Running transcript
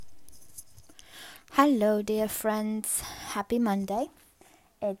Hello, dear friends. Happy Monday.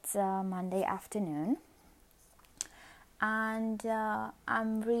 It's Monday afternoon, and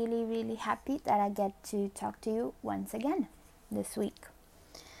I'm really, really happy that I get to talk to you once again this week.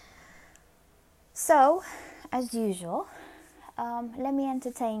 So, as usual, let me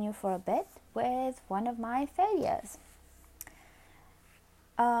entertain you for a bit with one of my failures.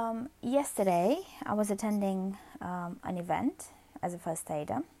 Yesterday, I was attending an event as a first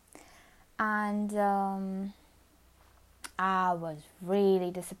aider, and I was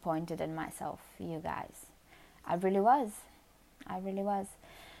really disappointed in myself, you guys. I really was. I really was.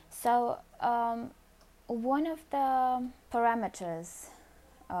 So, one of the parameters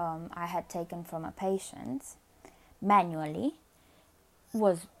I had taken from a patient manually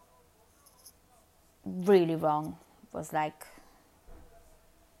was really wrong. Was like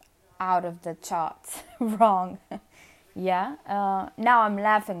out of the charts wrong. Yeah. Now I'm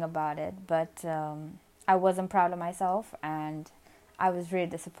laughing about it, but I wasn't proud of myself and I was really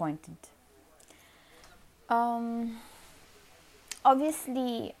disappointed.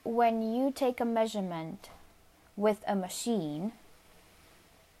 Obviously, when you take a measurement with a machine,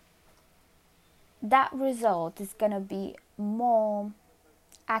 that result is going to be more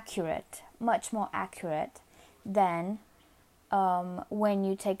accurate, much more accurate than when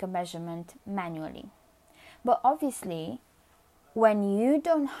you take a measurement manually. But obviously, when you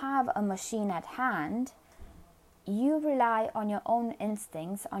don't have a machine at hand, you rely on your own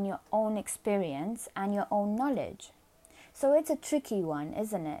instincts, on your own experience, and your own knowledge. So it's a tricky one,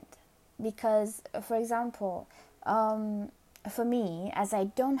 isn't it? Because, for example, for me, as I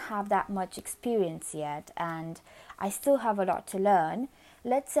don't have that much experience yet and I still have a lot to learn,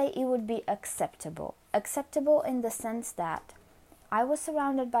 let's say it would be acceptable. Acceptable in the sense that I was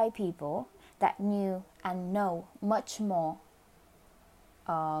surrounded by people that knew and know much more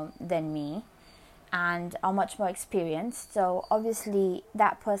than me and are much more experienced. So obviously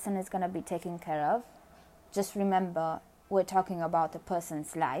that person is going to be taken care of. Just remember, we're talking about a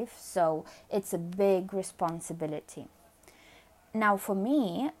person's life, so it's a big responsibility. Now for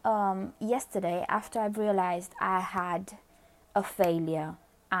me, yesterday, after I realized I had a failure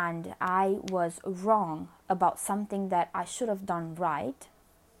and I was wrong about something that I should have done right,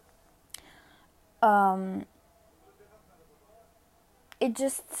 it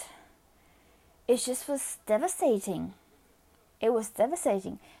just was devastating. It was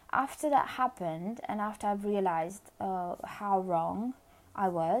devastating. After that happened, and after I realized how wrong I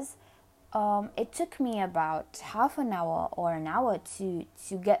was, it took me about half an hour or an hour to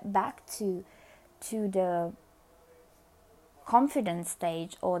get back to the confidence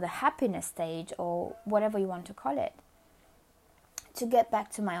stage or the happiness stage or whatever you want to call it, to get back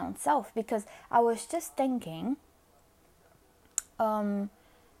to my own self, because I was just thinking,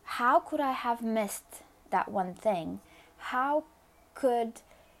 how could I have missed that one thing? How could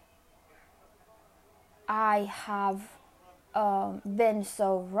I have been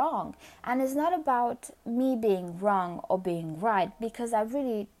so wrong? And it's not about me being wrong or being right, because I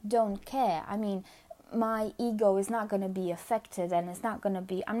really don't care. I mean, my ego is not going to be affected, and I'm not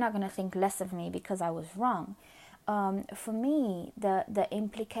going to think less of me because I was wrong. For me, the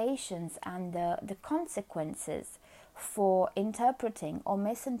implications and the consequences for interpreting or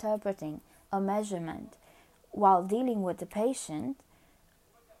misinterpreting a measurement while dealing with the patient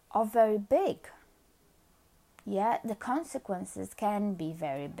are very big. Yeah, the consequences can be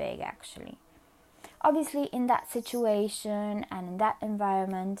very big, actually. Obviously, in that situation and in that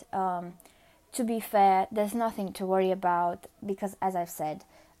environment, to be fair, there's nothing to worry about, because, as I've said,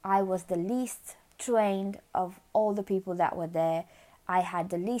 I was the least trained of all the people that were there. I had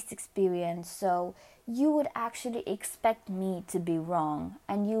the least experience, so you would actually expect me to be wrong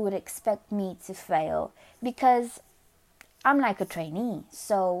and you would expect me to fail, because I'm like a trainee,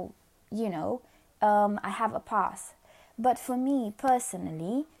 so, I have a pass. But for me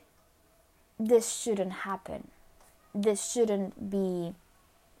personally, this shouldn't happen. This shouldn't be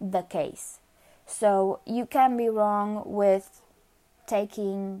the case. So you can be wrong with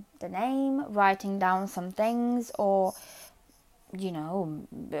taking the name, writing down some things, or, I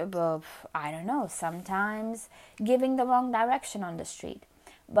don't know, sometimes giving the wrong direction on the street.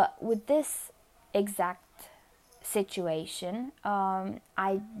 But with this exact situation,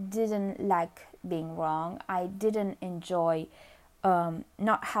 I didn't like being wrong. I didn't enjoy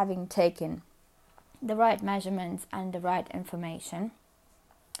not having taken the right measurements and the right information,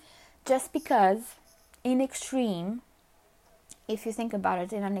 just because if you think about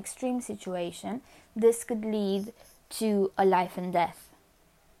it, in an extreme situation, this could lead to a life and death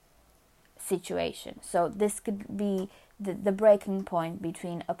situation. So this could be the breaking point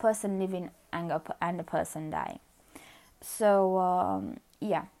between a person living and a person dying. So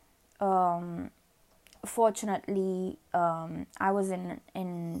fortunately, I was in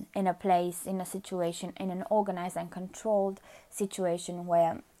a place, in a situation, in an organized and controlled situation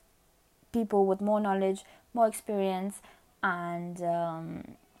where people with more knowledge, more experience, and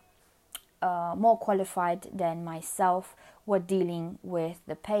more qualified than myself were dealing with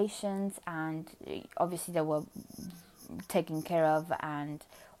the patients, and obviously they were taken care of and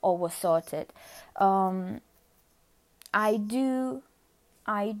all was sorted. I do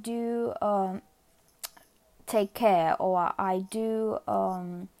take care, or I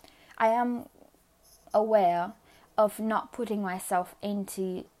am aware of not putting myself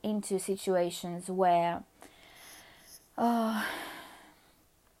into situations where I'm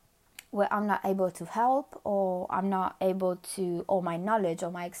not able to help, or I'm not able to, or my knowledge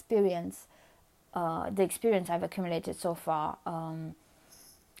or my experience, the experience I've accumulated so far,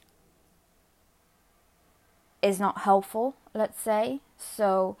 is not helpful, let's say.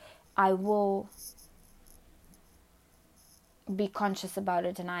 So I will be conscious about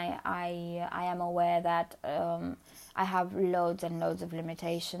it, and I am aware that I have loads and loads of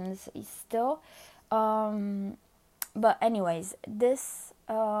limitations still. But anyways, this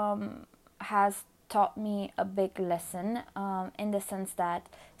has taught me a big lesson, in the sense that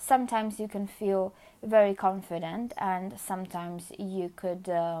sometimes you can feel very confident, and sometimes you could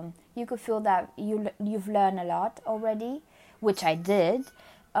feel that you've learned a lot already, which I did,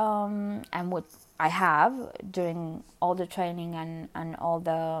 and what I have during all the training and all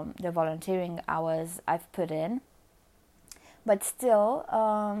the volunteering hours I've put in. But still,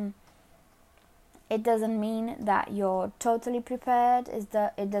 it doesn't mean that you're totally prepared.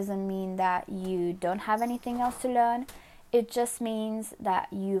 It doesn't mean that you don't have anything else to learn. It just means that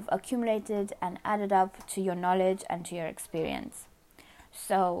you've accumulated and added up to your knowledge and to your experience.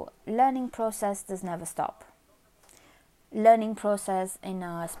 So learning process does never stop. Learning process in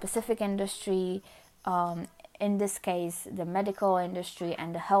a specific industry, in this case the medical industry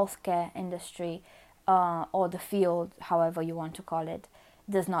and the healthcare industry, or the field, however you want to call it,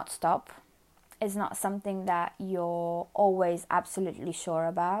 does not stop. It's not something that you're always absolutely sure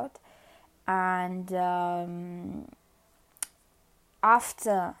about. And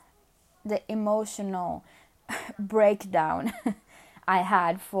after the emotional breakdown I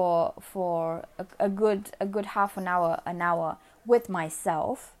had for a good half an hour with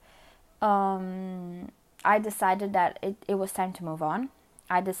myself, I decided that it was time to move on.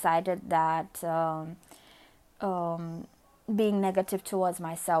 I decided that being negative towards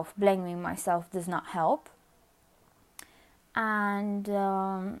myself, blaming myself, does not help. And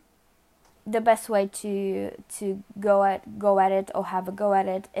the best way to go at it, or have a go at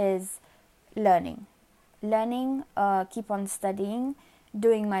it, is learning. Keep on studying,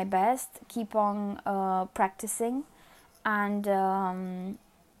 doing my best, keep on practicing, and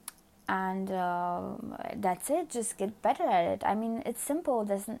that's it. Just get better at it. I mean, it's simple.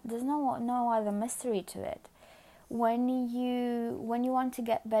 There's no other mystery to it. When you want to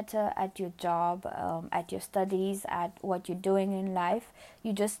get better at your job, at your studies, at what you're doing in life,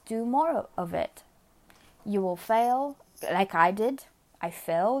 you just do more of it. You will fail, like I did. I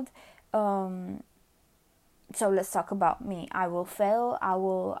failed. So let's talk about me. I will fail. I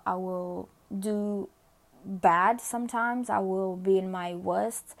will do bad sometimes. I will be in my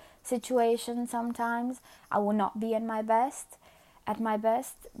worst situation sometimes. I will not be at my best,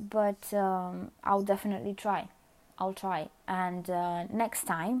 but I'll definitely try. I'll try. And next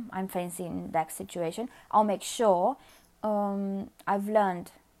time I'm facing that situation, I'll make sure I've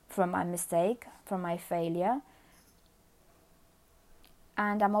learned from my mistake, from my failure,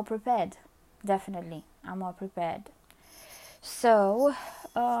 and I'm more prepared. Definitely, I'm more prepared. So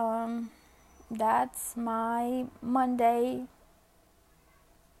that's my Monday,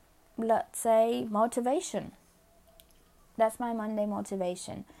 let's say, motivation. That's my Monday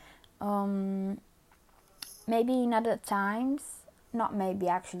motivation. Maybe in other times, not maybe,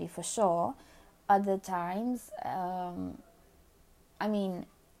 actually, for sure, other times, I mean,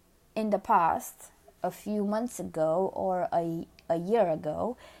 in the past, a few months ago or a year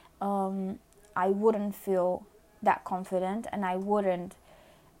ago, I wouldn't feel that confident, and I wouldn't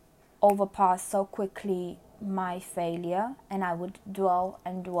overpass so quickly my failure, and I would dwell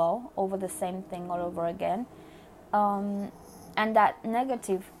over the same thing all over again. And that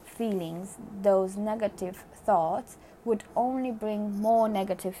negative feelings, those negative thoughts, would only bring more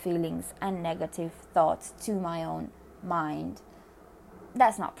negative feelings and negative thoughts to my own mind.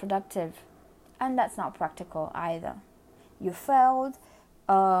 That's not productive, and that's not practical either. You failed,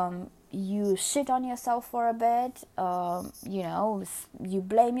 you shit on yourself for a bit, you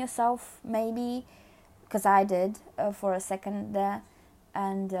blame yourself maybe, because I did for a second there,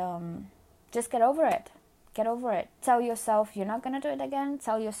 and just get over it. Get over it. Tell yourself you're not going to do it again.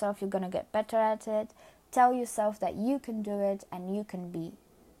 Tell yourself you're going to get better at it. Tell yourself that you can do it and you can be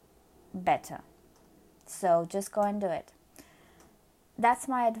better. So just go and do it. That's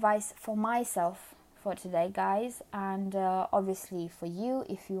my advice for myself for today, guys. And obviously for you,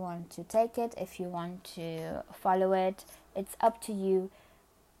 if you want to take it, if you want to follow it, it's up to you.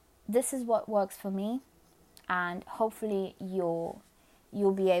 This is what works for me, and hopefully you'll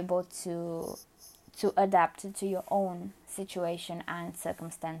be able to adapt it to your own situation and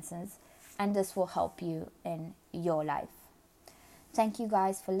circumstances, and this will help you in your life. Thank you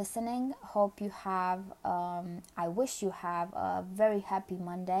guys for listening. Hope you have I wish you have a very happy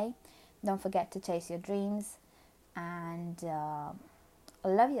Monday. Don't forget to chase your dreams, and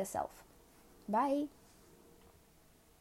love yourself. Bye.